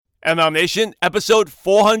MLM Nation, episode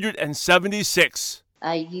 476.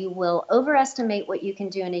 You will overestimate what you can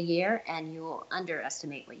do in a year, and you will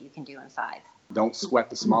underestimate what you can do in 5. Don't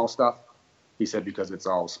sweat the small stuff, he said, because it's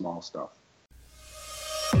all small stuff.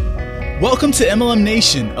 Welcome to MLM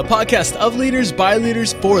Nation, a podcast of leaders, by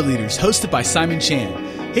leaders, for leaders, hosted by Simon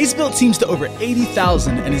Chan. He's built teams to over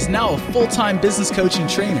 80,000 and is now a full-time business coach and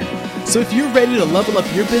trainer. So if you're ready to level up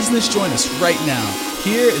your business, join us right now.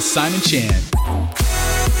 Here is Simon Chan.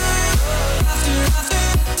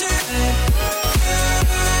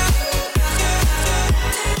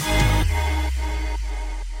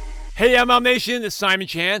 Hey MLM Nation, it's Simon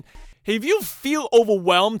Chan. Hey, if you feel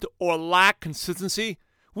overwhelmed or lack consistency,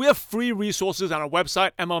 we have free resources on our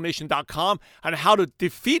website, mlmnation.com, on how to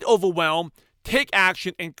defeat overwhelm, take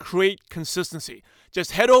action, and create consistency.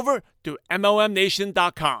 Just head over to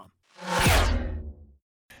mlmnation.com.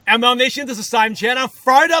 MLM Nation, this is Simon Chan. I'm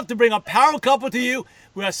fired up to bring a power couple to you.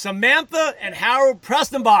 We have Samantha and Harold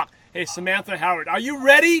Prestenbach. Hey, Samantha and Harold, are you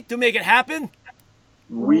ready to make it happen?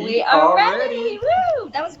 We are ready. Woo!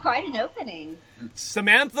 That was quite an opening.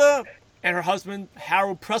 Samantha and her husband,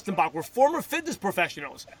 Harold Prestenbach, were former fitness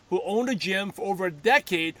professionals who owned a gym for over a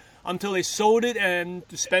decade until they sold it and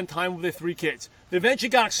to spend time with their 3 kids. They eventually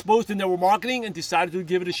got exposed to network marketing and decided to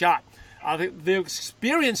give it a shot. They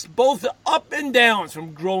experienced both the up and downs,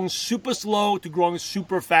 from growing super slow to growing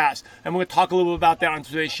super fast. And we're going to talk a little bit about that on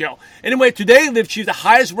today's show. Anyway, today they've achieved the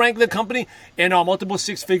highest rank in the company and are multiple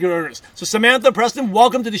 6-figure earners. So Samantha, Preston,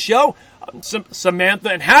 welcome to the show. Samantha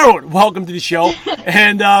and Harold, welcome to the show.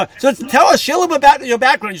 And so tell us, share a little bit about your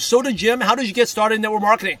background. You sold a gym. How did you get started in network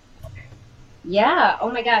marketing? Yeah.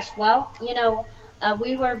 Oh my gosh. Well,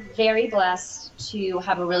 we were very blessed to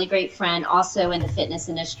have a really great friend also in the fitness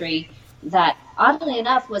industry that, oddly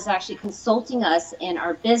enough, was actually consulting us in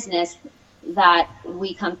our business that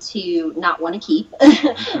we come to not want to keep.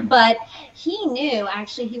 But he knew,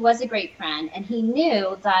 actually, he was a great friend, and he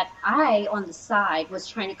knew that I, on the side, was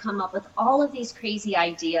trying to come up with all of these crazy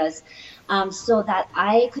ideas so that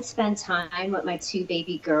I could spend time with my 2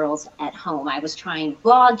 baby girls at home. I was trying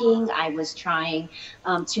blogging. I was trying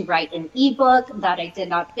to write an ebook that I did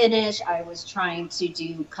not finish. I was trying to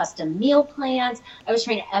do custom meal plans. I was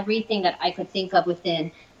trying everything that I could think of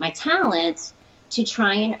within my talents to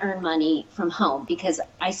try and earn money from home, because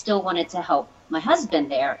I still wanted to help my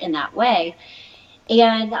husband there in that way.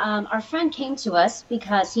 And our friend came to us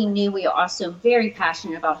because he knew we are also very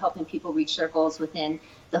passionate about helping people reach their goals within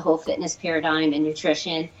the whole fitness paradigm and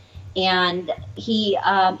nutrition. And he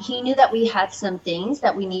knew that we had some things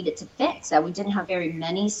that we needed to fix, that we didn't have very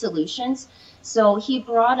many solutions. So he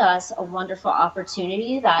brought us a wonderful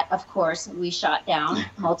opportunity that, of course, we shot down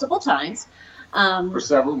multiple times. For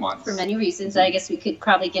several months. For many reasons. I guess we could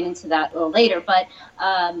probably get into that a little later. But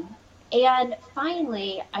and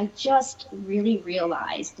finally, I just really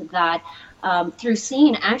realized that through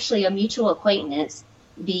seeing actually a mutual acquaintance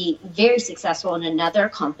be very successful in another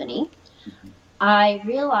company, I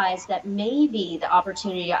realized that maybe the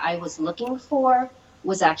opportunity I was looking for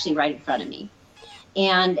was actually right in front of me.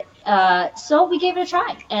 And so we gave it a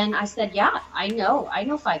try. And I said, yeah, I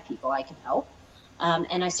know 5 people I can help.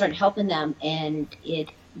 And I started helping them, and it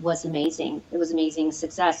was amazing. It was amazing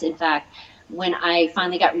success. In fact, when I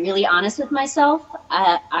finally got really honest with myself,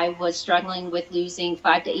 I was struggling with losing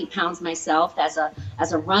 5 to 8 pounds myself as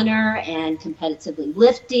a runner and competitively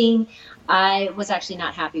lifting. I was actually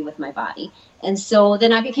not happy with my body. And so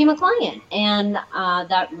then I became a client, and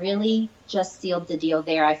that really just sealed the deal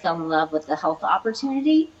there. I fell in love with the health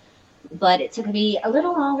opportunity, but it took me a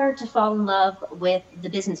little longer to fall in love with the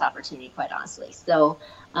business opportunity, quite honestly. So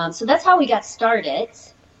that's how we got started.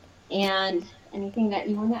 And anything that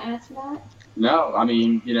you want to add to that? No, I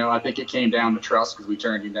mean, I think it came down to trust, because we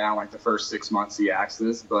turned him down like the first 6 months he asked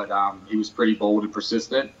us, but he was pretty bold and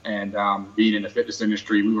persistent. And being in the fitness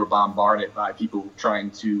industry, we were bombarded by people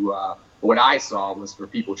trying to, what I saw was for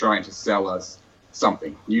people trying to sell us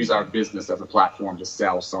something, use our business as a platform to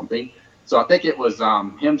sell something. So I think it was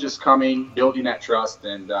him just coming, building that trust,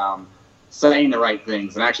 and saying the right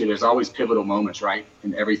things. And actually, there's always pivotal moments, right,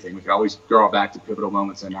 in everything. We can always draw back to pivotal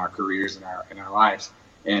moments in our careers and our lives.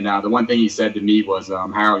 And the one thing he said to me was,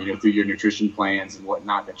 Harold, through your nutrition plans and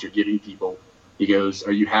whatnot that you're giving people, he goes,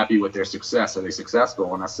 are you happy with their success? Are they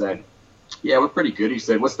successful? And I said, yeah, we're pretty good. He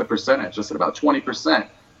said, what's the percentage? I said, about 20%.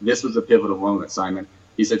 This was a pivotal moment, Simon.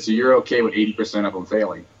 He said, so you're okay with 80% of them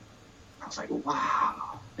failing? I was like,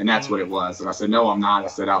 wow. And that's what it was. And I said, no, I'm not. I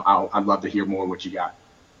said, I'd love to hear more what you got.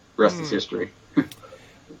 The rest is history.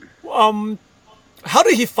 How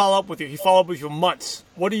did he follow up with you? He followed up with you months.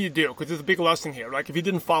 What do you do? Because there's a big lesson here. Like, if he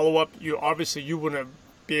didn't follow up, you wouldn't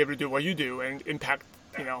be able to do what you do and impact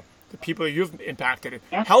the people you've impacted.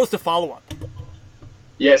 Yeah. How was the follow-up?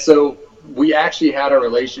 Yeah, so we actually had a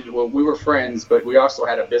relationship. Well, we were friends, but we also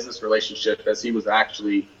had a business relationship as he was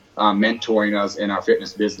actually mentoring us in our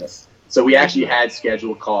fitness business. So we actually had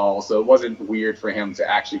scheduled calls, so it wasn't weird for him to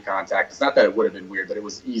actually contact us. Not that it would have been weird, but it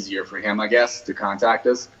was easier for him, I guess, to contact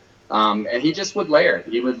us. And he just would layer.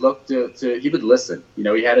 He would look he would listen.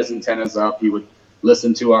 He had his antennas up. He would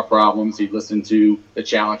listen to our problems. He'd listen to the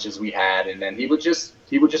challenges we had, and then he would just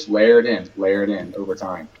layer it in over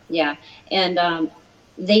time. Yeah, and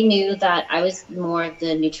they knew that I was more of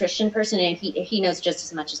the nutrition person, and he knows just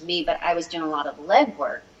as much as me, but I was doing a lot of leg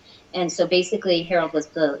work. And so basically Harold was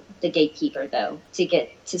the gatekeeper, though, to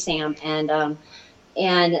get to Sam.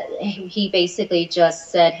 And he basically just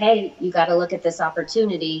said, hey, you got to look at this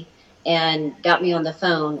opportunity, and got me on the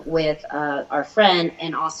phone with our friend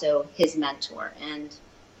and also his mentor. And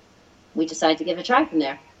we decided to give it a try from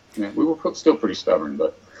there. Yeah, we were still pretty stubborn,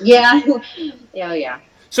 but. Yeah. Yeah.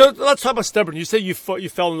 So let's talk about stubborn. You say you fell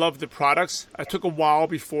in love with the products. It took a while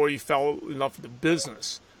before you fell in love with the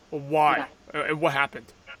business. Why? Yeah. And what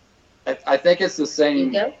happened? I think it's the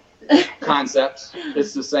same concepts.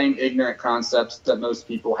 It's the same ignorant concepts that most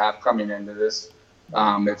people have coming into this.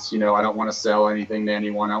 It's, I don't want to sell anything to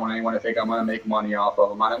anyone. I want anyone to think I'm going to make money off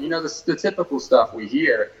of them. The typical stuff we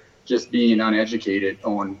hear, just being uneducated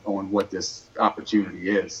on what this opportunity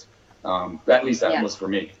is. At least that was for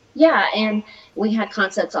me. Yeah, and we had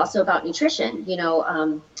concepts also about nutrition.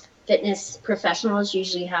 Fitness professionals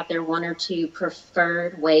usually have their one or two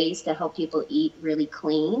preferred ways to help people eat really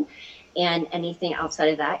clean. And anything outside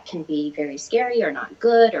of that can be very scary or not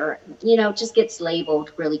good, or, just gets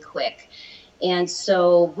labeled really quick. And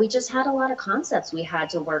so we just had a lot of concepts we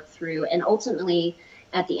had to work through. And ultimately,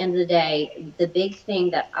 at the end of the day, the big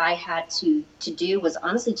thing that I had to do was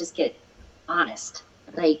honestly just get honest.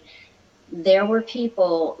 Like, there were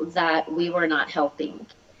people that we were not helping.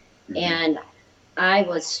 Mm-hmm. And I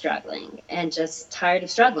was struggling and just tired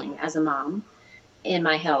of struggling as a mom in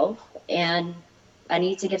my health. And I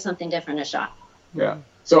need to give something different a shot. Yeah.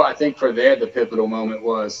 So I think the pivotal moment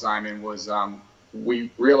was, Simon,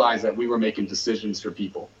 we realized that we were making decisions for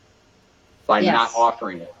people by not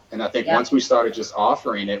offering it. And I think once we started just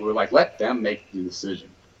offering it, we're like, let them make the decision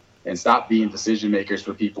and stop being decision makers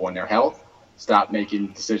for people in their health. Stop making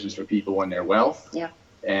decisions for people in their wealth. Yeah.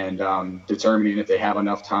 And determining if they have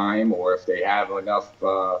enough time or if they have enough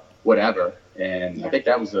whatever. And I think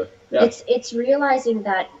that was It's realizing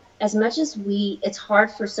that as much as it's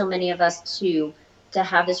hard for so many of us to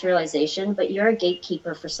have this realization, but you're a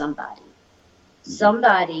gatekeeper for somebody. Mm-hmm.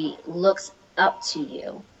 Somebody looks up to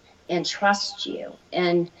you and trusts you.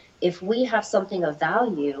 And if we have something of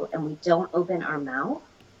value and we don't open our mouth,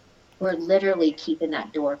 we're literally keeping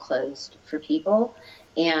that door closed for people.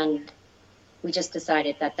 And we just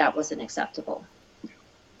decided that wasn't acceptable.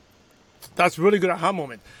 That's a really good aha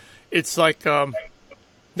moment. It's like,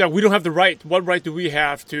 we don't have the right. What right do we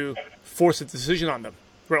have to force a decision on them,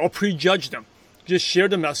 right? Or prejudge them? Just share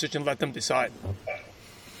the message and let them decide.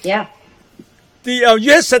 Yeah.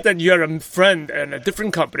 You had said that you had a friend in a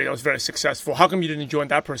different company that was very successful. How come you didn't join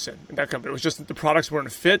that person in that company? It was just that the products weren't a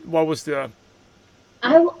fit? What was the...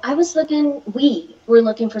 we were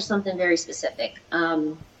looking for something very specific.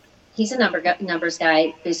 He's a numbers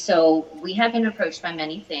guy, so we have been approached by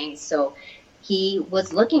many things. So he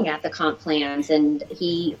was looking at the comp plans, and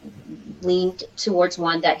he leaned towards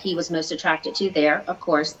one that he was most attracted to there, of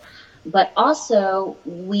course. But also,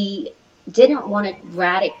 we didn't want to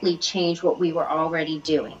radically change what we were already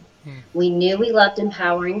doing. We knew we loved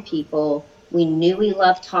empowering people. We knew we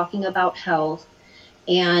loved talking about health.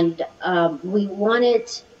 And we wanted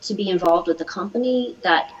to be involved with a company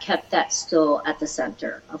that kept that still at the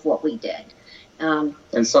center of what we did. And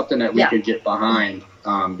something that we could get behind,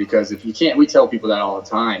 because if you can't, we tell people that all the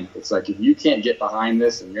time. It's like, if you can't get behind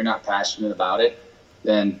this and you're not passionate about it,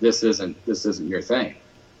 then this isn't your thing.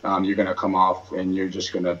 You're going to come off and you're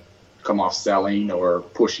just going to come off selling or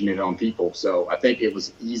pushing it on people. So I think it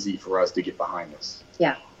was easy for us to get behind this.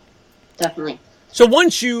 Yeah, definitely. So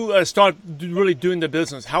once you start really doing the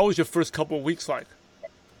business, how was your first couple of weeks like?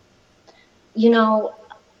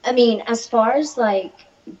 As far as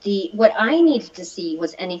what I needed to see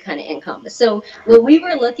was any kind of income. So what we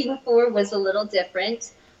were looking for was a little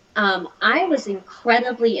different. I was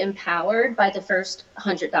incredibly empowered by the first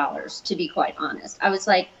 $100, to be quite honest. I was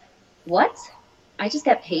like, what? I just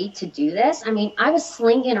got paid to do this? I was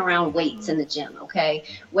slinging around weights in the gym, okay?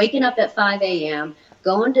 Waking up at 5 a.m.,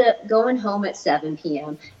 going home at 7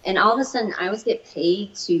 p.m. And all of a sudden I was getting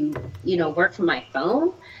paid to, work from my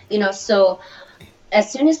phone, so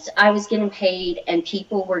as soon as I was getting paid and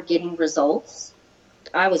people were getting results,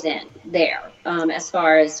 in there as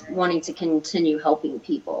far as wanting to continue helping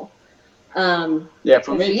people. For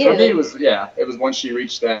me, it was once she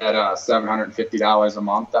reached that $750 a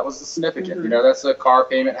month. That was significant. Mm-hmm. You know, that's a car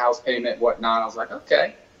payment, house payment, whatnot. I was like,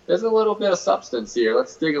 okay, there's a little bit of substance here.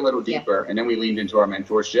 Let's dig a little deeper. And then we leaned into our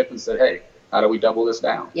mentorship and said, hey, how do we double this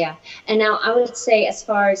down? Yeah. And now I would say, as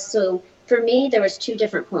far as, so for me, there was 2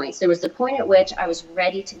 different points. There was the point at which I was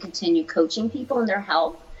ready to continue coaching people in their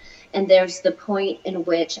health. And there's the point in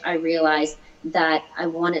which I realized that I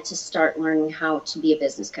wanted to start learning how to be a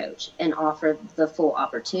business coach and offer the full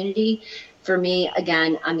opportunity. For me,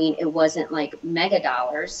 again, I mean, it wasn't like mega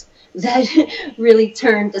dollars that really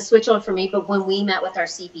turned the switch on for me. But when we met with our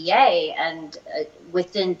CPA, and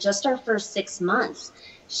within just our first 6 months,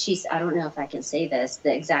 I don't know if I can say this,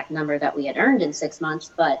 the exact number that we had earned in 6 months,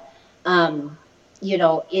 but you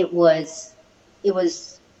know, it was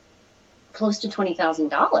close to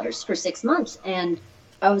 $20,000 for 6 months. And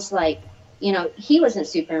I was like, you know, he wasn't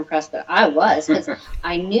super impressed, but I was, because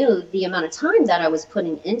I knew the amount of time that I was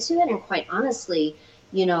putting into it. And quite honestly,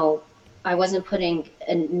 you know, I wasn't putting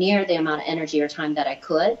near the amount of energy or time that I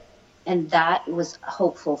could. And that was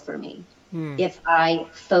hopeful for me. If I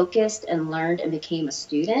focused and learned and became a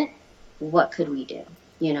student, what could we do,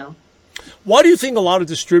 you know? Why do you think a lot of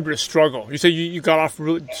distributors struggle? You say you got off,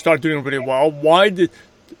 started doing really well. Why did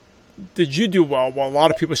you do well while a lot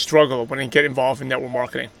of people struggle when they get involved in network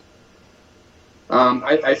marketing?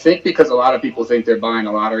 I think because a lot of people think they're buying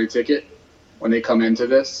a lottery ticket when they come into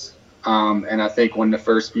this. And I think when the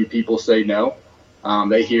first few people say no,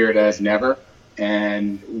 they hear it as never.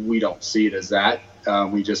 And we don't see it as that.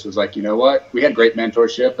 We just was like, you know what? We had great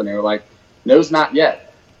mentorship, and they were like, no's not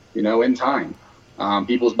yet, you know, in time.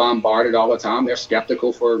 People's bombarded all the time. They're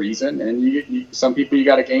skeptical for a reason. And some people, you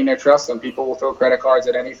got to gain their trust. Some people will throw credit cards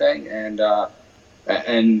at anything. And I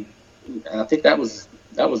think that was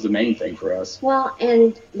the main thing for us. Well,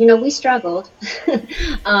 and, you know, we struggled.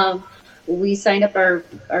 We signed up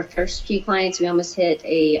our first few clients. We almost hit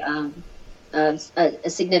a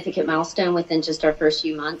significant milestone within just our first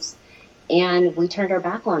few months. And we turned our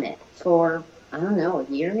back on it for, I don't know, a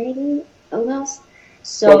year maybe, almost.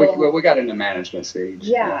 So we got in the management stage.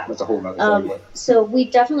 Yeah. That's a whole nother thing. So we've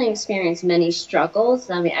definitely experienced many struggles.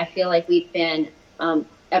 I mean, I feel like we've been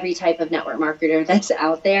every type of network marketer that's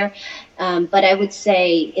out there. But I would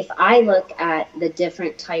say, if I look at the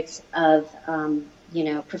different types of, you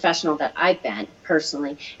know, professional that I've been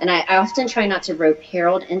personally, and I often try not to rope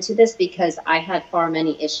Harold into this because I had far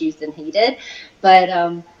many issues than he did. But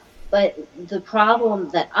the problem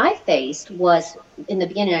that I faced was, in the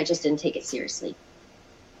beginning, I just didn't take it seriously.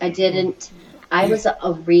 I was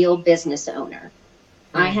a real business owner.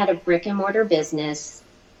 I had a brick and mortar business,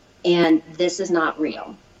 and this is not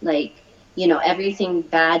real. Like, you know, everything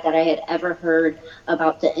bad that I had ever heard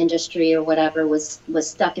about the industry or whatever was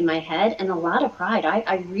stuck in my head, and a lot of pride.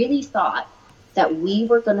 I really thought that we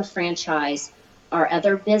were going to franchise our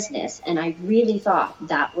other business, and I really thought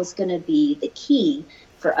that was going to be the key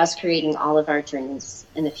for us creating all of our dreams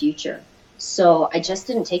in the future. So I just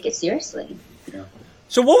didn't take it seriously. Yeah.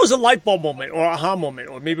 So what was a light bulb moment or aha moment,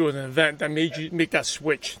 or maybe it was an event that made you make that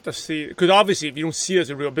switch to see? Because obviously, if you don't see it as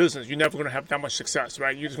a real business, you're never going to have that much success,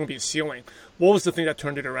 right? You're just going to be a ceiling. What was the thing that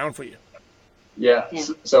turned it around for you? Yeah.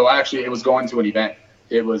 So actually, it was going to an event.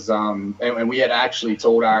 It was, and we had actually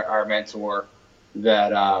told our mentor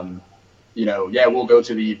that, you know, yeah, we'll go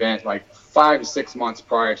to the event like 5 to 6 months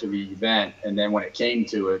prior to the event. And then when it came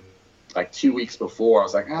to it, like 2 weeks before, I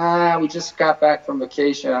was like, we just got back from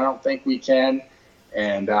vacation. I don't think we can.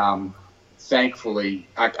 And thankfully,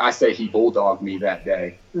 I say he bulldogged me that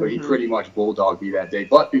day, but he pretty much bulldogged me that day.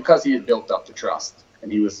 But because he had built up the trust, and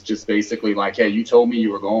he was just basically like, hey, you told me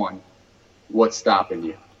you were going. What's stopping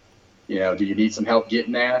you? You know, do you need some help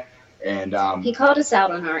getting there? And he called us out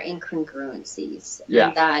on our incongruencies. Yeah.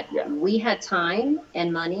 And that we had time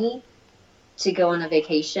and money to go on a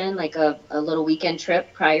vacation, like a little weekend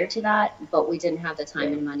trip prior to that, but we didn't have the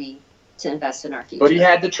time and money to invest in our future. But he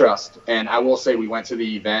had the trust, and I will say we went to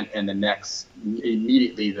the event, and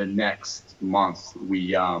immediately the next month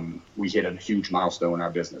we hit a huge milestone in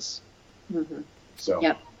our business. Mm-hmm. So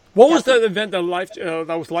what was the event that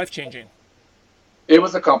was life changing? It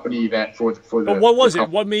was a company event for the. But what was it?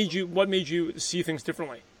 What made you see things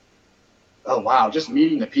differently? Oh wow! Just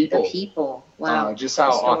meeting the people. The people. Wow. Just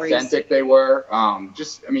how authentic they were.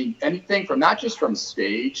 Anything from not just from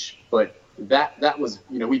stage, but that was,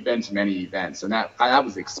 you know, we've been to many events, and that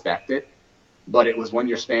was expected, but it was when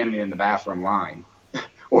you're standing in the bathroom line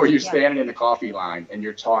or you're standing in the coffee line and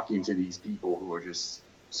you're talking to these people who are just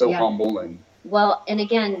so humble. And well, and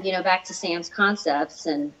again, you know, back to Sam's concepts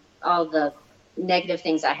and all the negative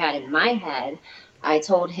things I had in my head, I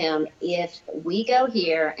told him, if we go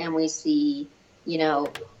here and we see, you know,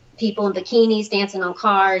 people in bikinis dancing on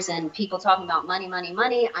cars and people talking about money, money,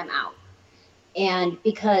 money, I'm out. And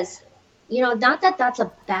because, you know, not that that's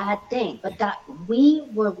a bad thing, but that we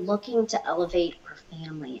were looking to elevate our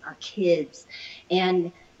family, our kids,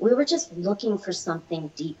 and we were just looking for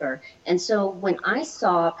something deeper. And so when I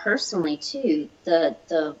saw personally too,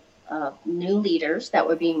 the new leaders that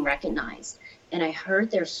were being recognized, and I heard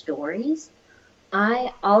their stories,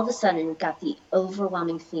 I all of a sudden got the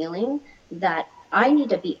overwhelming feeling that I need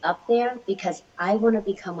to be up there because I want to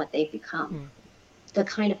become what they've become, the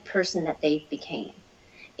kind of person that they became.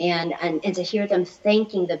 And to hear them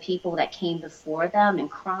thanking the people that came before them and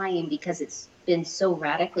crying because it's been so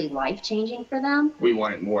radically life-changing for them. We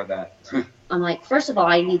wanted more of that. I'm like, first of all,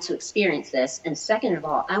 I need to experience this. And second of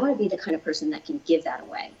all, I want to be the kind of person that can give that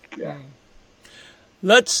away. Yeah.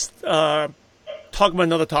 Let's talk about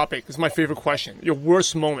another topic. It's my favorite question. Your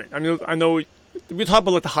worst moment. I know we talk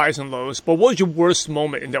about like the highs and lows, but what was your worst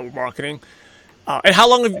moment in network marketing? And how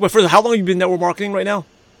long have you been network marketing right now?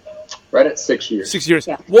 Right at 6 years. 6 years.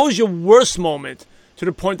 Yeah. What was your worst moment to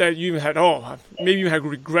the point that you even had, maybe you had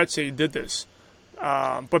regrets that you did this,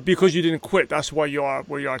 but because you didn't quit, that's why you are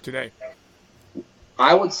where you are today?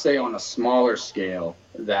 I would say on a smaller scale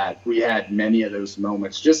that we had many of those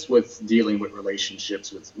moments just with dealing with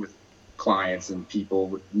relationships with clients and people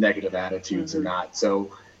with negative attitudes or not.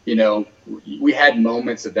 So, you know, we had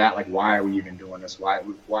moments of that, like, why are we even doing this? Why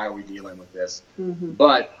are we dealing with this?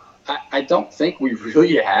 But I don't think we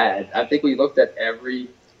really had. I think we looked at every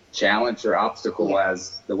challenge or obstacle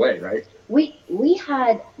as the way, right? We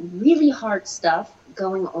had really hard stuff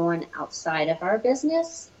going on outside of our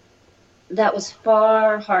business that was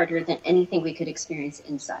far harder than anything we could experience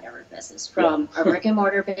inside of our business, from a brick and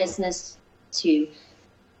mortar business to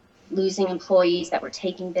losing employees that were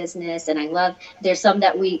taking business. And I love, there's some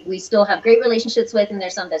that we still have great relationships with, and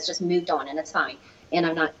there's some that's just moved on, and it's fine. And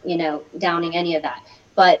I'm not, you know, downing any of that.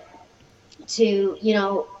 But to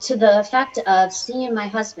the effect of seeing my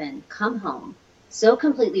husband come home so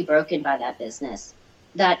completely broken by that business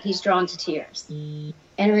that he's drawn to tears,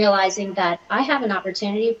 and realizing that I have an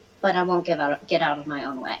opportunity, but I won't get out of my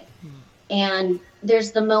own way. And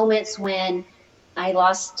there's the moments when I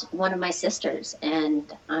lost one of my sisters,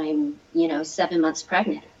 and I'm, 7 months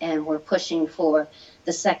pregnant, and we're pushing for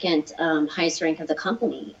the second highest rank of the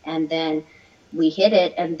company. And then we hit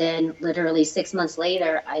it, and then literally 6 months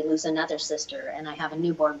later, I lose another sister, and I have a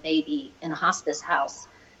newborn baby in a hospice house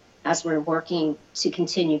as we're working to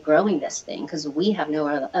continue growing this thing, because we have no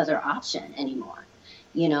other option anymore.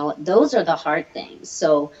 Those are the hard things.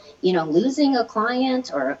 So, losing a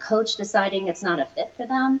client or a coach deciding it's not a fit for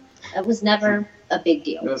them, it was never a big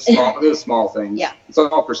deal. Those small things. Yeah. It's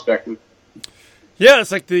all perspective. Yeah,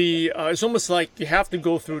 it's like it's almost like you have to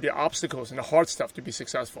go through the obstacles and the hard stuff to be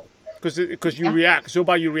successful, because you react. It's all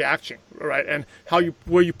about your reaction, right? And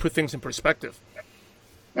where you put things in perspective.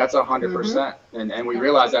 That's 100%. And we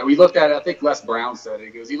realize that. We looked at it, I think Les Brown said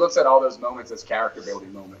it, because he looks at all those moments as character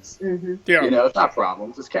building moments. Yeah. It's not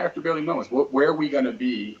problems, it's character building moments. Where are we going to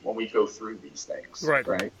be when we go through these things?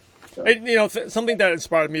 Right. So. And, something that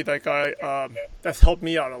inspired me, like that's helped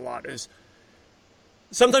me out a lot, is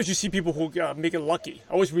sometimes you see people who make it lucky.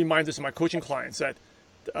 I always remind this to my coaching clients that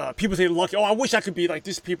people say lucky. Oh, I wish I could be like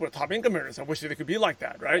these people are top income earners. I wish they could be like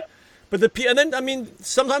that, right? But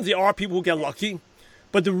sometimes there are people who get lucky.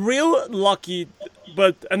 But the real lucky,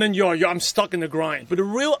 and then I'm stuck in the grind. But the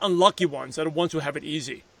real unlucky ones are the ones who have it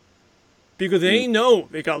easy, because they know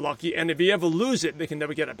they got lucky, and if you ever lose it, they can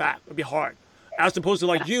never get it back. It'll be hard. As opposed to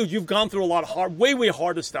like you've gone through a lot of way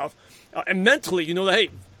harder stuff, and mentally you know that, hey,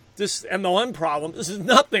 this MLM problem, this is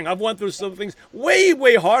nothing. I've went through some things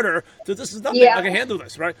way harder. So this is nothing. I can handle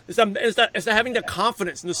this, right? It's that having the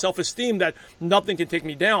confidence and the self-esteem that nothing can take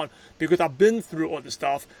me down because I've been through all this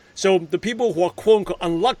stuff. So the people who are quote unquote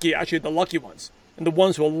unlucky are actually the lucky ones, and the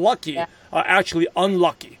ones who are lucky are actually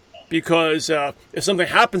unlucky, because if something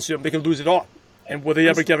happens to them, they can lose it all, and will they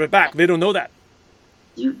ever get it back? They don't know that.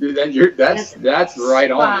 That's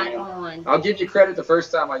right on. I'll give you credit the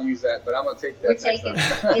first time I use that, but I'm gonna take that. We're taking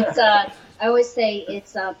it's. I always say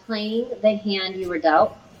it's playing the hand you were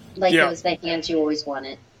dealt, like it was the hand you always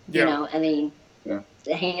wanted.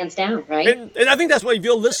 Hands down, right? And I think that's why if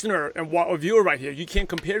you're a listener and a viewer right here, you can't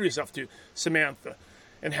compare yourself to Samantha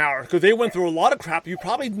and Howard, because they went through a lot of crap you've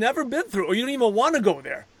probably never been through, or you don't even want to go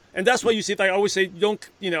there. And that's why you see, like I always say, don't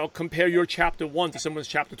compare your chapter 1 to someone's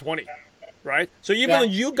chapter 20. Right? So even though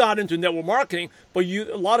you got into network marketing, but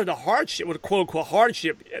a lot of the hardship, or quote unquote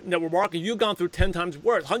hardship network marketing, you've gone through 10 times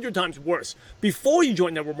worse, 100 times worse before you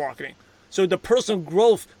joined network marketing. So the personal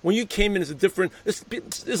growth, when you came in, is a different.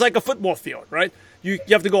 It's like a football field, right? You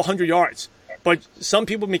have to go 100 yards, but some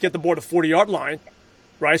people may get the ball at the 40-yard line,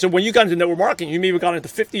 right? So when you got into network marketing, you maybe got into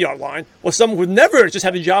the 50-yard line, or someone who never just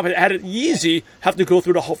had a job, had it easy, have to go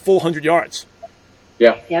through the full 100 yards.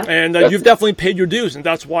 Yeah. And you've definitely paid your dues, and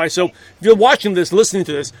that's why. So if you're watching this, listening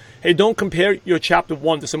to this, hey, don't compare your chapter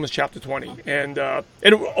 1 to someone's chapter 20. And I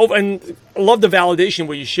love the validation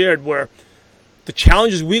what you shared, where the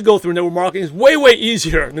challenges we go through in network marketing is way, way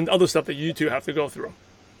easier than the other stuff that you two have to go through.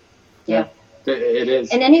 Yeah. It is.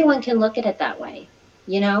 And anyone can look at it that way.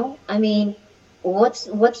 I mean, what's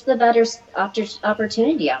the better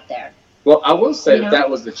opportunity out there? Well, I will say that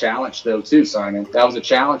was the challenge, though, too, Simon. That was a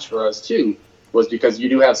challenge for us, too, was because you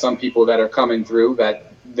do have some people that are coming through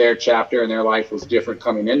that their chapter and their life was different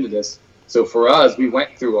coming into this. So for us, we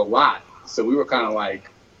went through a lot. So we were kind of like,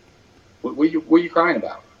 what are you crying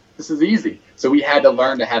about? This is easy. So we had to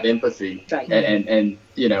learn to have empathy and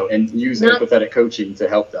use empathetic coaching to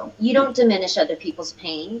help them. You don't diminish other people's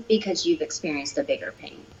pain because you've experienced a bigger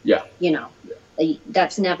pain. Yeah.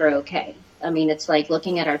 That's never okay. I mean, it's like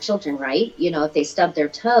looking at our children, right? If they stub their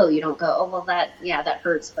toe, you don't go, oh, well, that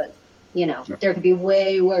hurts, but, there could be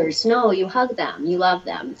way worse. No, you hug them. You love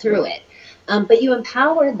them through it. But you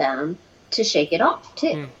empower them to shake it off,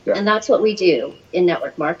 too. Yeah. And that's what we do in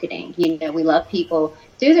network marketing. We love people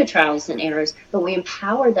through their trials and errors, but we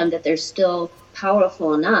empower them that they're still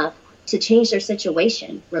powerful enough to change their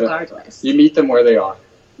situation regardless. You meet them where they are.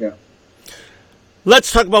 Yeah.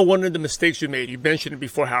 Let's talk about one of the mistakes you made. You mentioned it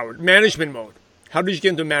before, Howard. Management mode. How did you get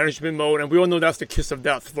into management mode? And we all know that's the kiss of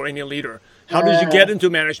death for any leader. How did you get into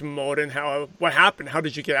management mode, and what happened? How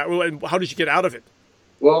did you get out of it?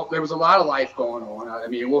 Well, there was a lot of life going on. I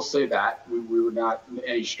mean, we'll say that. We were not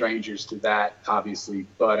any strangers to that, obviously,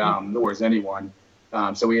 but nor is anyone.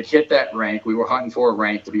 So we had hit that rank. We were hunting for a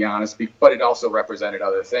rank, to be honest, but it also represented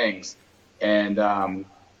other things. And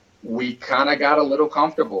we kind of got a little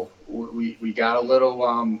comfortable. We got a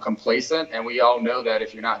little complacent, and we all know that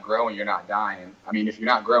if you're not growing, you're not dying. I mean, if you're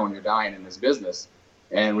not growing, you're dying in this business.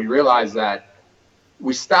 And we realized that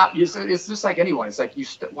we stopped. It's just like anyone. It's like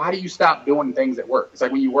why do you stop doing things that work? It's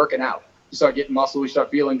like when you're working out. You start getting muscle, you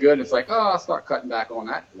start feeling good, and it's like, I'll start cutting back on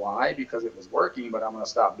that. Why? Because it was working, but I'm going to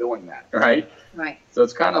stop doing that, right? Right. So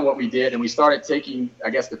it's kind of what we did, and we started taking, I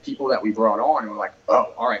guess, the people that we brought on, and we're like,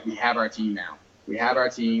 oh, all right, we have our team now. We have our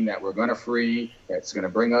team that we're going to free, that's going to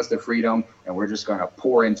bring us to freedom, and we're just going to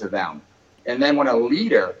pour into them. And then when a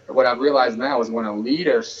leader, what I've realized now is when a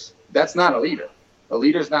leader, that's not a leader. A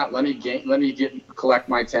leader's not let me collect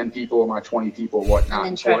my 10 people or my 20 people, whatnot.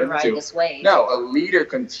 And then try to ride this wave. No, a leader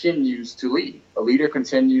continues to lead. A leader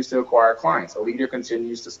continues to acquire clients. A leader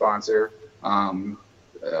continues to sponsor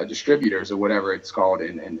distributors or whatever it's called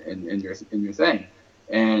in your thing.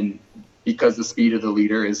 And because the speed of the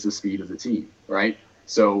leader is the speed of the team, right?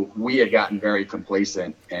 So we had gotten very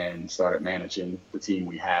complacent and started managing the team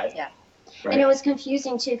we had. Yeah. Right. And it was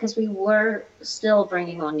confusing, too, because we were still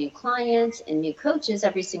bringing on new clients and new coaches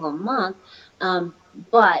every single month,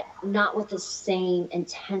 but not with the same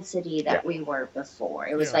intensity that we were before.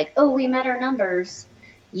 It was like, we met our numbers,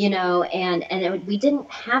 and we didn't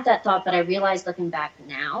have that thought, but I realized looking back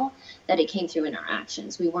now that it came through in our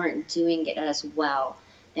actions. We weren't doing it as well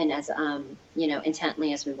and as,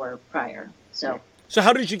 intently as we were prior. So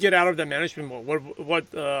how did you get out of the management mode? What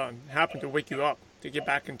happened to wake you up to get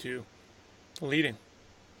back into leading?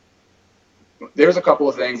 There's a couple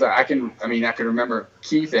of things I can remember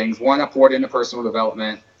key things. One, I poured into personal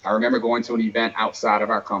development. I remember going to an event outside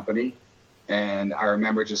of our company, and I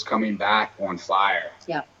remember just coming back on fire.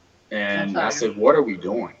 Yeah. And I said, what are we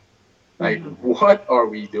doing? Like, what are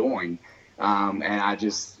we doing? And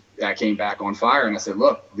I came back on fire, and I said,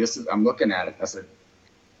 look, I'm looking at it. I said,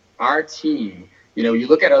 our team, you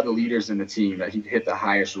look at other leaders in the team that hit the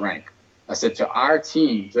highest rank. I said, to our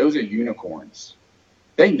team, those are unicorns.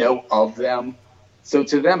 They know of them. So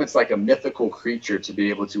to them, it's like a mythical creature to be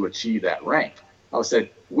able to achieve that rank. I said,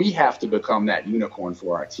 we have to become that unicorn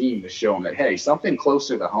for our team to show them that, hey, something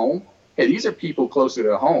closer to home. Hey, these are people closer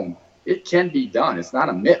to home. It can be done. It's not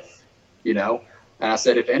a myth, And I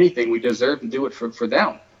said, if anything, we deserve to do it for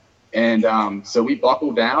them. And so we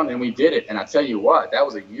buckled down and we did it. And I tell you what, that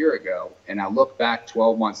was a year ago. And I look back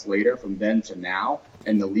 12 months later from then to now,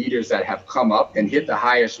 and the leaders that have come up and hit the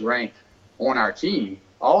highest rank on our team,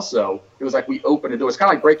 also, it was like we opened the door. It's kind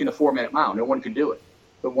of like breaking the 4-minute mile. No one could do it.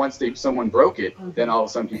 But once someone broke it, then all of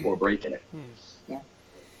a sudden people were breaking it. Yeah.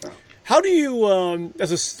 How do you,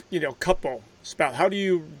 as a couple, spouse, how do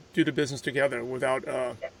you do the business together without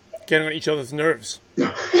getting on each other's nerves?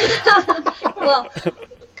 Well,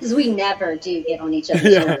 because we never do get on each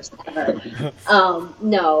other's nerves, ever.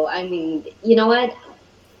 No, I mean, you know what?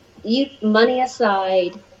 Money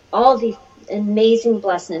aside, all the amazing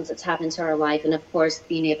blessings that's happened to our life, and of course,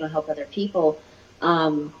 being able to help other people,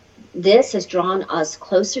 this has drawn us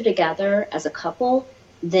closer together as a couple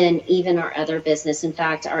than even our other business. In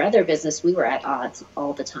fact, our other business, we were at odds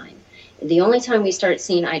all the time. The only time we started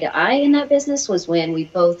seeing eye to eye in that business was when we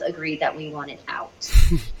both agreed that we wanted out.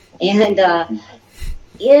 And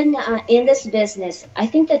in this business, I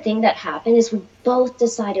think the thing that happened is we both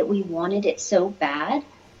decided we wanted it so bad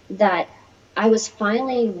that I was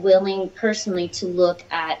finally willing personally to look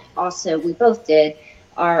at, also, we both did,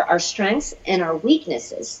 our strengths and our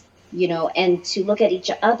weaknesses, you know, and to look at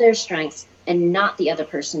each other's strengths and not the other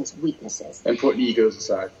person's weaknesses. And put egos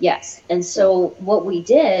aside. Yes. And so what we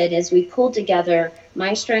did is we pulled together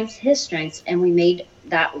my strengths, his strengths, and we made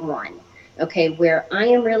that one. Okay, where I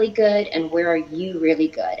am really good and where are you really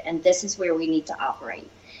good? And this is where we need to operate.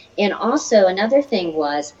 And also another thing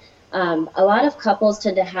was, a lot of couples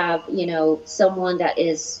tend to have, you know, someone that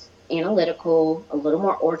is analytical, a little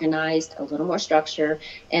more organized, a little more structure,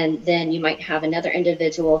 and then you might have another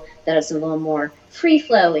individual that is a little more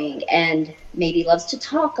free-flowing and maybe loves to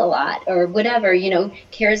talk a lot or whatever, you know,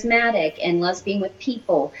 charismatic and loves being with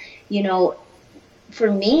people. You know, for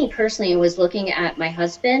me personally, it was looking at my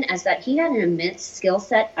husband as that he had an immense skill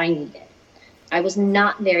set I needed. I was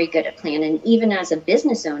not very good at planning. Even as a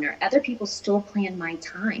business owner, other people still plan my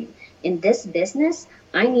time. In this business,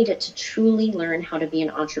 I needed to truly learn how to be an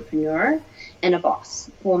entrepreneur and a boss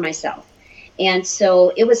for myself. And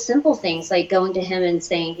so it was simple things like going to him and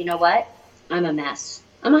saying, you know what? I'm a mess.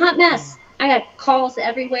 I'm a hot mess. I got calls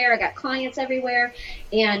everywhere. I got clients everywhere.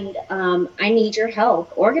 And I need your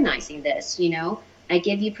help organizing this. You know, I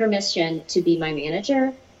give you permission to be my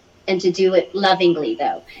manager and to do it lovingly,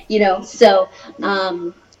 though. You know, so,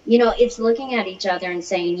 you know, it's looking at each other and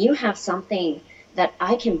saying, you have something that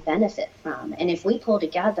I can benefit from. And if we pull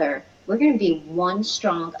together, we're going to be one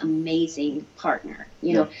strong, amazing partner,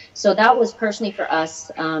 you know? So that was personally for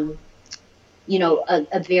us, you know,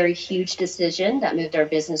 a very huge decision that moved our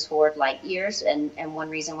business forward light years. And one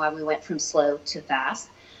reason why we went from slow to fast.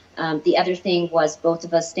 The other thing was both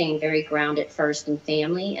of us staying very grounded first in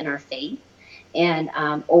family and our faith, and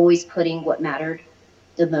always putting what mattered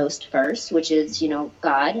the most first, which is, you know,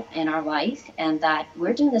 God and our life, and that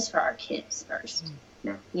we're doing this for our kids first.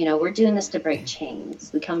 Yeah. You know, we're doing this to break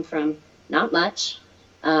chains. We come from not much.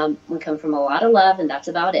 We come from a lot of love, and that's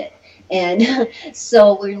about it. And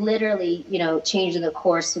so we're literally, you know, changing the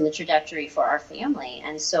course and the trajectory for our family.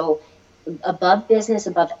 And so above business,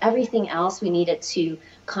 above everything else, we needed to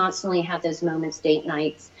constantly have those moments, date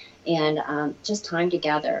nights, and just time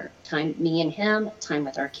together, time, me and him, time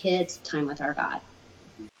with our kids, time with our God.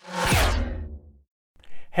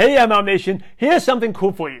 Hey, ML Nation, here's something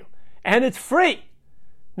cool for you, and it's free.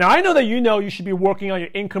 Now, I know that you should be working on your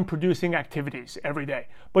income-producing activities every day,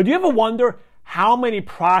 but do you ever wonder how many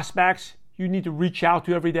prospects you need to reach out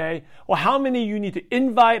to every day, or how many you need to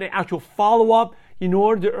invite and actual follow-up in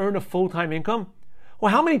order to earn a full-time income, or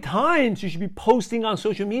how many times you should be posting on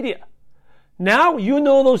social media? Now you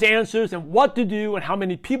know those answers and what to do and how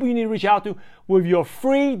many people you need to reach out to with your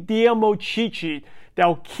free DMO cheat sheet that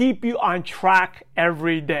will keep you on track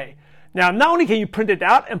every day. Now, not only can you print it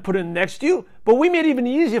out and put it next to you, but we made it even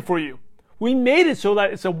easier for you. We made it so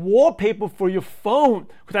that it's a wallpaper for your phone,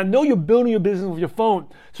 because I know you're building your business with your phone,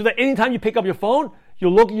 so that anytime you pick up your phone,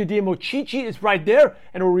 you'll look at your DMO cheat sheet, it's right there,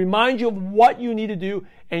 and it will remind you of what you need to do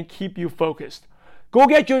and keep you focused. Go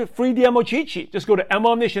get your free DMO cheat sheet. Just go to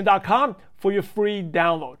mlnation.com for your free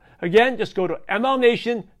download. Again, just go to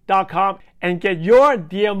mlnation.com and get your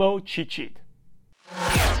DMO cheat sheet.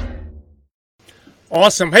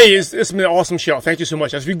 Awesome. Hey, it's been an awesome show. Thank you so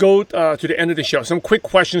much. As we go to the end of the show, some quick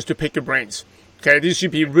questions to pick your brains. Okay, these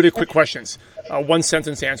should be really quick questions. One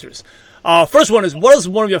sentence answers. First one is, what is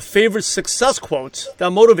one of your favorite success quotes that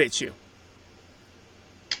motivates you?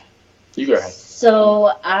 You go ahead.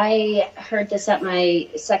 So I heard this at my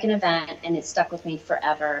second event, and it stuck with me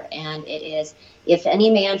forever. And it is, if any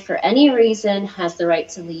man for any reason has the right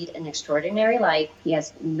to lead an extraordinary life, he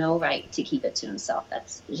has no right to keep it to himself.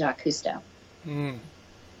 That's Jacques Cousteau.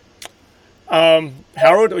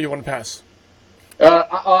 Harold, or you want to pass?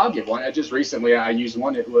 I'll give one. Just recently I used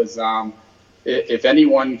one. It was, if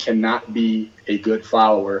anyone cannot be a good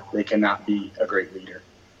follower, they cannot be a great leader.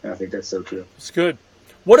 And I think that's so true. It's good.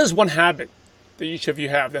 What is one habit that each of you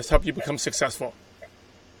have that's helped you become successful?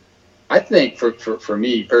 I think for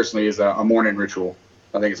me personally is a morning ritual.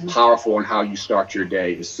 I think it's powerful, and how you start your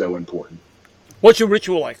day is so important. What's your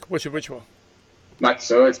ritual like? What's your ritual?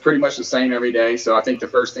 So it's pretty much the same every day. So I think the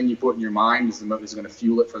first thing you put in your mind is going to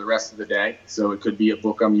fuel it for the rest of the day. So it could be a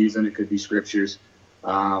book I'm using. It could be scriptures.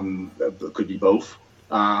 It could be both.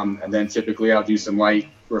 And then typically I'll do some light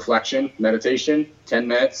reflection, meditation, 10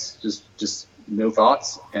 minutes, just no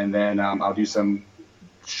thoughts. And then I'll do some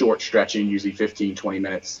short stretching, usually 15, 20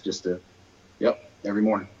 minutes, every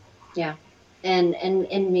morning. Yeah. And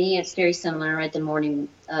me, it's very similar at the morning,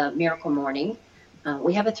 miracle morning.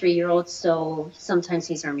 We have a 3-year-old, so sometimes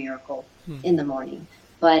he's our miracle in the morning.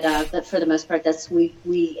 But for the most part,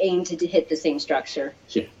 we aim to hit the same structure.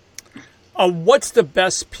 Yeah. What's the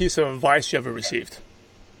best piece of advice you ever received?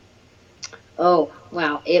 Oh,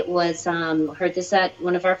 wow. It was, heard this at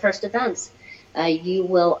one of our first events. You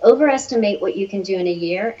will overestimate what you can do in a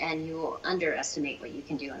year, and you will underestimate what you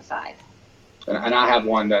can do in 5. And I have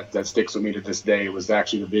one that sticks with me to this day. It was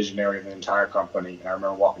actually the visionary of the entire company. And I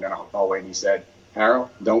remember walking down the hallway and he said, Harold,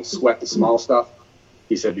 don't sweat the small stuff.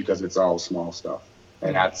 He said, because it's all small stuff.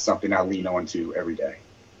 And that's something I lean on to every day.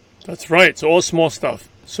 That's right. It's all small stuff.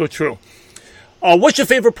 So true. What's your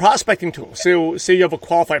favorite prospecting tool? So say you have a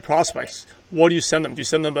qualified prospect. What do you send them? Do you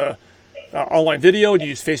send them a online video? Do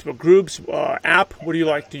you use Facebook groups, app? What do you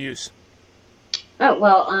like to use? Oh,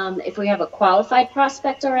 well, if we have a qualified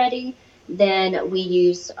prospect already, then we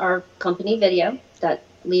use our company video that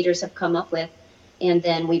leaders have come up with, and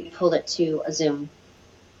then we pull it to a Zoom.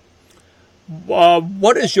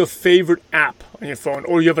 What is your favorite app on your phone,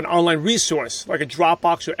 or you have an online resource like a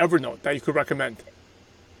Dropbox or Evernote that you could recommend?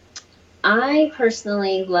 I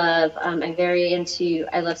personally love, I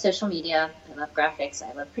love social media, I love graphics,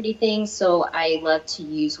 I love pretty things, so I love to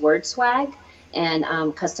use WordSwag and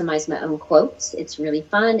customize my own quotes. It's really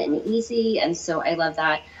fun and easy, and so I love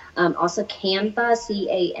that. Also, Canva,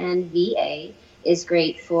 Canva, is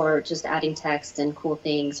great for just adding text and cool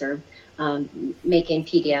things, or making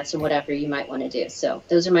PDFs or whatever you might want to do. So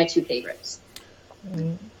those are my 2 favorites.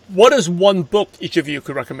 What is one book each of you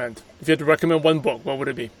could recommend? If you had to recommend one book, what would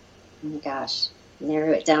it be? Oh my gosh,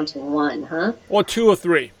 narrow it down to 1, huh? Or 2 or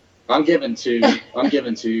 3. I'm given to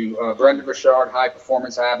Brendan Burchard, High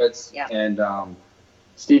Performance Habits, and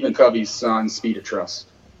Stephen Covey's son, Speed of Trust.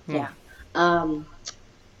 Yeah.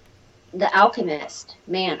 The Alchemist.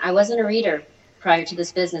 Man, I wasn't a reader prior to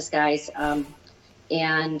this business, guys.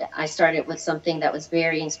 And I started with something that was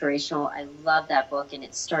very inspirational. I love that book, and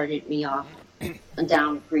it started me off and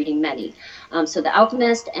down reading many. So The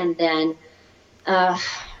Alchemist, and then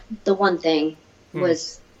The One Thing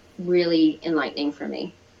was really enlightening for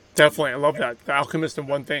me. Definitely. I love that. The Alchemist and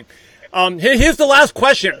One Thing. Here's the last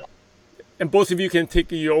question, and both of you can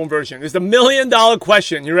take your own version. It's the $1 million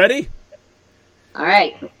question. You ready? All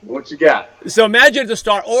right. What you got? So imagine to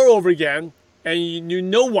start all over again, and you knew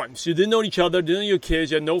no one. So you didn't know each other, didn't know your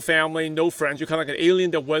kids, you had no family, no friends. You're kind of like an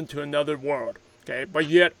alien that went to another world. Okay, but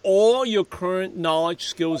you had all your current knowledge,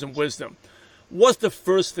 skills, and wisdom. What's the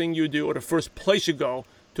first thing you do, or the first place you go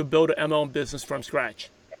to build an MLM business from scratch?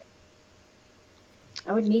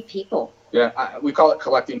 I would meet people. Yeah, we call it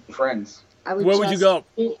collecting friends. Where would you go?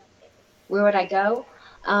 Where would I go?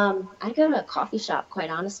 I'd go to a coffee shop, quite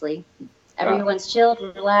honestly. Everyone's chilled,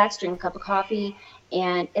 relaxed, drink a cup of coffee,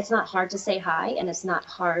 and it's not hard to say hi, and it's not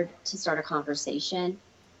hard to start a conversation.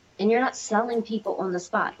 And you're not selling people on the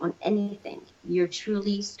spot on anything. You're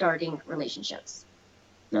truly starting relationships.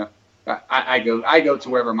 Yeah, I go to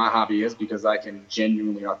wherever my hobby is, because I can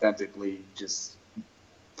genuinely, authentically just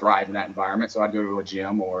thrive in that environment. So I'd go to a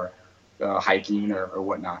gym or hiking or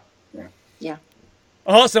whatnot. Yeah.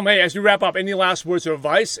 Awesome. Hey, as we wrap up, any last words of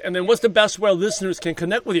advice? And then what's the best way listeners can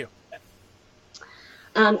connect with you?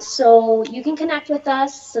 So you can connect with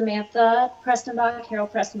us, Samantha Prestenbach,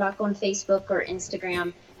 Harold Prestenbach on Facebook or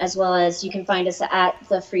Instagram, as well as you can find us at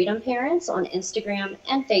The Freedom Parents on Instagram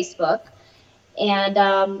and Facebook.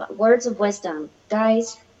 And words of wisdom,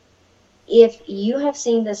 guys, if you have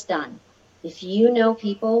seen this done, if you know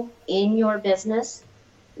people in your business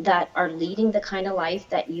that are leading the kind of life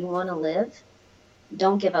that you want to live,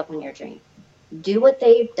 don't give up on your dream. Do what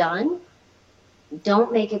they've done.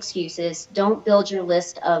 Don't make excuses. Don't build your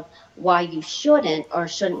list of why you shouldn't or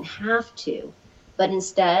shouldn't have to, but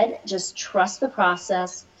instead just trust the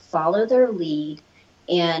process, follow their lead,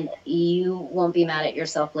 and you won't be mad at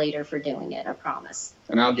yourself later for doing it, I promise.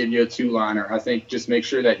 And I'll give you a 2-liner. I think just make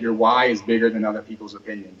sure that your why is bigger than other people's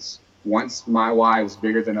opinions. Once my why was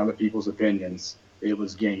bigger than other people's opinions, it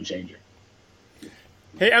was game changer.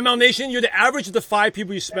 Hey, ML Nation, you're the average of the 5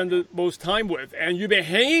 people you spend the most time with, and you've been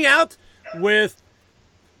hanging out with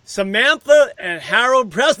Samantha and Harold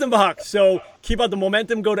Prestenbach. So keep up the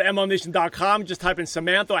momentum. Go to MLMNation.com. Just type in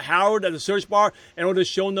Samantha or Harold at the search bar, and all the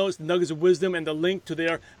show notes, the nuggets of wisdom, and the link to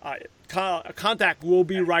their contact will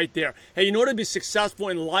be right there. Hey, in order to be successful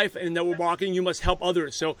in life and network marketing, you must help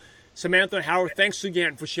others. So Samantha and Howard, thanks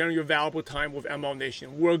again for sharing your valuable time with MLM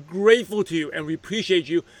Nation. We're grateful to you, and we appreciate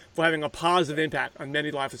you for having a positive impact on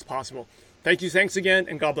many lives as possible. Thank you. Thanks again,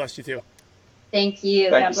 and God bless you too. Thank you.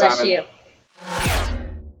 God bless you.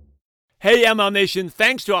 Hey, MLM Nation.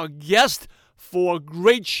 Thanks to our guest for a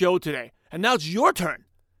great show today. And now it's your turn.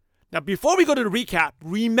 Now, before we go to the recap,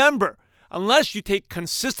 remember, unless you take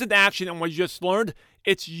consistent action on what you just learned,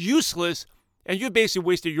 it's useless, and you basically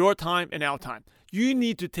wasted your time and our time. You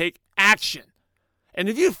need to take action. And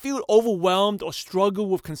if you feel overwhelmed or struggle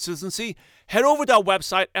with consistency, head over to our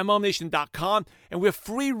website, MLMNation.com, and we have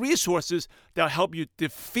free resources that will help you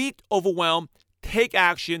defeat overwhelm, take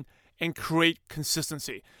action, and create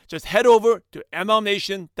consistency. Just head over to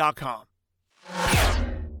MLMNation.com.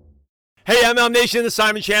 Hey, MLM Nation, this is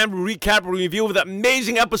Simon Chan. Recap, review of that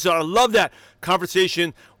amazing episode. I love that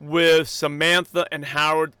conversation with Samantha and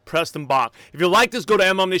Howard Prestenbach. If you like this, go to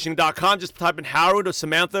MLMNation.com. Just type in Howard or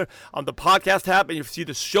Samantha on the podcast tab, and you'll see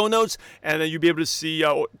the show notes, and then you'll be able to see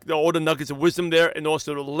all the nuggets of wisdom there, and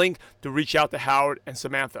also the link to reach out to Howard and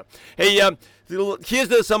Samantha. Hey,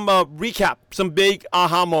 here's some recap, some big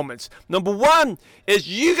aha moments. Number one is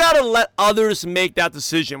you got to let others make that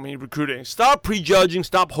decision when you're recruiting. Stop prejudging,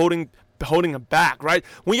 stop holding them back, right?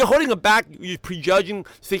 When you're holding them back, you're prejudging,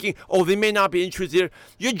 thinking, oh, they may not be interested.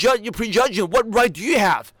 You're prejudging. What right do you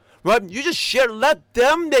have, right? You just let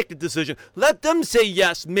them make the decision. Let them say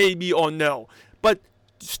yes, maybe, or no. But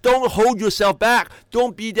just don't hold yourself back.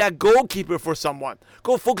 Don't be that goalkeeper for someone.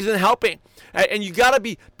 Go focus on helping. And you got to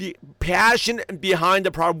be passionate behind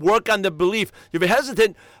the problem. Work on the belief. If you're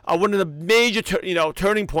hesitant, one of the major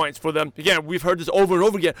turning points for them, again, we've heard this over and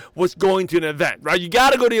over again, was going to an event, right? You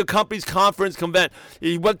got to go to your company's conference, convent.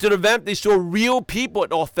 You went to the event, they saw real people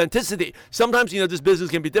and authenticity. Sometimes, this business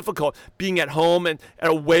can be difficult being at home and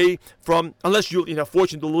away from, unless you're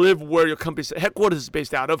fortunate to live where your company's headquarters is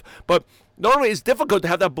based out of. But normally it's difficult to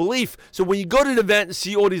have that belief. So when you go to the event and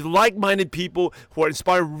see all these like-minded people who are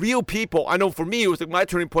inspiring real people, I know for me, it was like my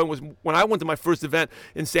turning point was when I went to my first event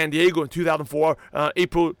in San Diego in 2004,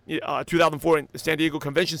 April 2004 in the San Diego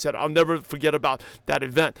Convention Center. I'll never forget about that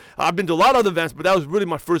event. I've been to a lot of other events, but that was really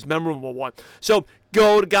my first memorable one. So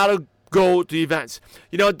gotta go to events.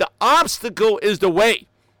 The obstacle is the way,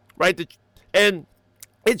 right? And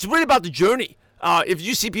it's really about the journey. If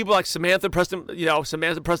you see people like Samantha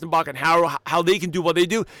Prestenbach and how they can do what they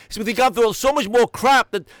do, it's because they got through so much more crap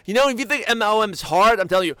that, if you think MLM is hard, I'm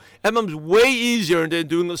telling you, MLM is way easier than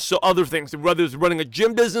doing other things. Whether it's running a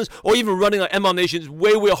gym business or even running an MLM Nation is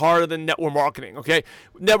way, way harder than network marketing, okay?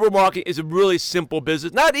 Network marketing is a really simple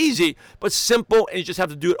business. Not easy, but simple, and you just have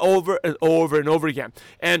to do it over and over and over again.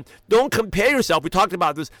 And don't compare yourself. We talked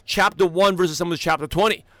about this, chapter 1 versus someone's chapter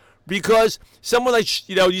 20. Because someone like,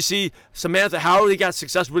 you see Samantha, Howard, they got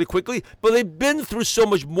success really quickly, but they've been through so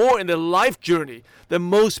much more in their life journey than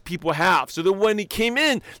most people have. So that when he came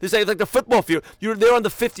in, it's like the football field. You're there on the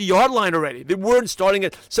 50-yard line already. They weren't starting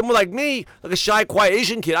at someone like me, like a shy, quiet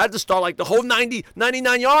Asian kid. I had to start like the whole 99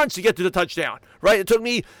 yards to get to the touchdown, right? It took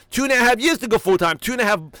me 2.5 years to go full-time.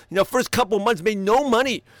 2.5, first couple of months made no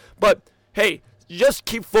money. But, hey, you just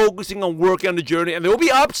keep focusing on working on the journey, and there will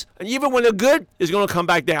be ups, and even when they're good, it's going to come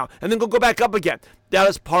back down, and then go back up again. That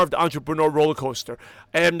is part of the entrepreneur roller coaster.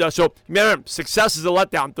 And so, remember, success is a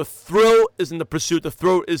letdown. The thrill is in the pursuit. The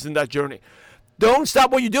thrill is in that journey. Don't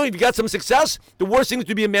stop what you're doing. If you got some success, the worst thing is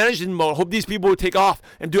to be in management mode. Hope these people will take off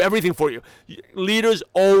and do everything for you. Leaders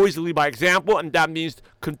always lead by example, and that means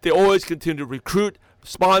they always continue to recruit,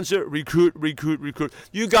 sponsor, recruit.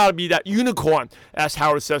 You gotta be that unicorn, as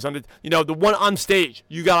Howard says on the one on stage.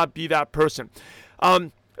 You gotta be that person.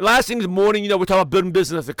 Last thing this morning, we're talking about building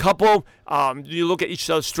business as a couple. You look at each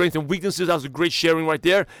other's strengths and weaknesses. That was a great sharing right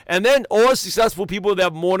there. And then all successful people, they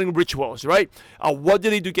have morning rituals, right? What do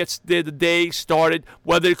they do to get the day started?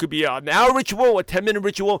 Whether it could be an hour ritual or a 10-minute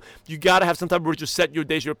ritual, you got to have some type of ritual. Set your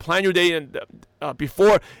day. So you plan your day and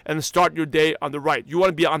before and start your day on the right. You want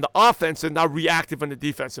to be on the offense and not reactive in the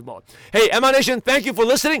defensive mode. Hey, MLM Nation, thank you for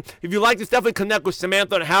listening. If you like this, definitely connect with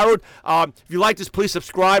Samantha and Howard. If you like this, please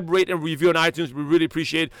subscribe, rate, and review on iTunes. We really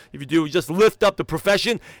appreciate it. If you do, just lift up the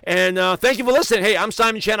profession. And thank you for listening. Hey, I'm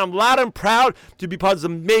Simon Chan. I'm loud and proud to be part of this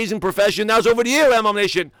amazing profession. Now it's over to you, MLM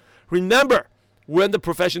Nation. Remember, we're in the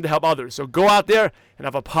profession to help others. So go out there and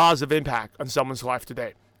have a positive impact on someone's life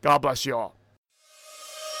today. God bless you all.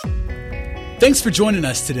 Thanks for joining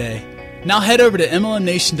us today. Now head over to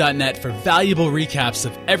MLMNation.net for valuable recaps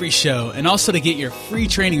of every show and also to get your free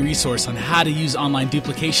training resource on how to use online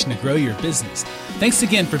duplication to grow your business. Thanks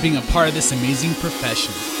again for being a part of this amazing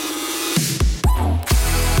profession.